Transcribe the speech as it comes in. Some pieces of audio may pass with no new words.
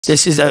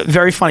This is a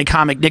very funny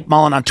comic. Nick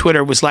Mullen on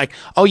Twitter was like,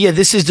 "Oh yeah,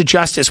 this is the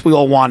justice we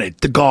all wanted.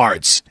 The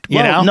guards."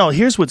 You know? No,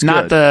 here's what's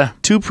not good. the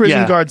two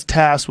prison guards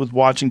tasked with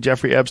watching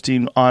Jeffrey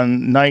Epstein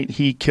on night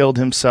he killed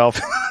himself.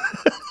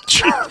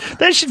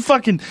 They should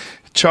fucking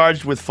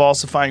charged with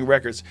falsifying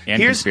records and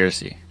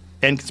conspiracy.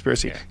 And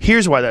conspiracy. Yeah.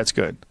 Here's why that's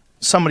good.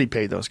 Somebody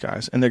paid those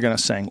guys, and they're gonna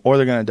sing, or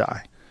they're gonna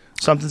die.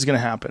 Something's going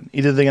to happen.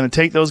 Either they're going to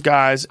take those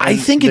guys. I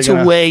think it's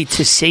a way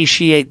to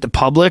satiate the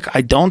public.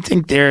 I don't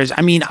think there's,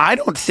 I mean, I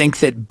don't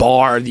think that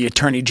Barr, the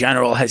Attorney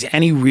General, has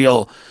any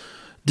real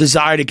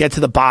desire to get to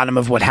the bottom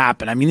of what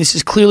happened. I mean, this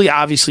is clearly,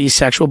 obviously,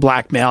 sexual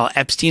blackmail.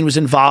 Epstein was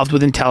involved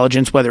with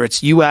intelligence, whether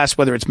it's U.S.,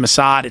 whether it's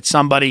Mossad, it's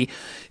somebody.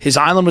 His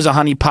island was a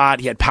honeypot.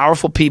 He had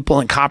powerful people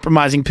in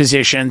compromising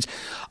positions.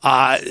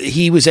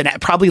 He was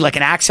probably like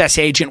an access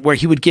agent where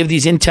he would give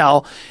these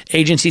intel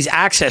agencies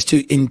access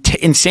to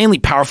insanely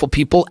powerful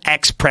people,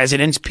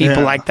 ex-presidents,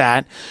 people like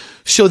that.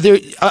 So there,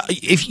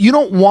 if you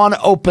don't want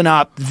to open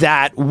up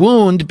that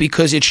wound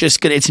because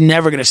it's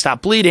never going to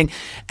stop bleeding.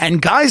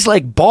 And guys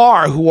like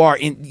Barr who are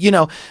in,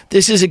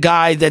 this is a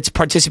guy that's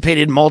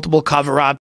participated in multiple cover-ups.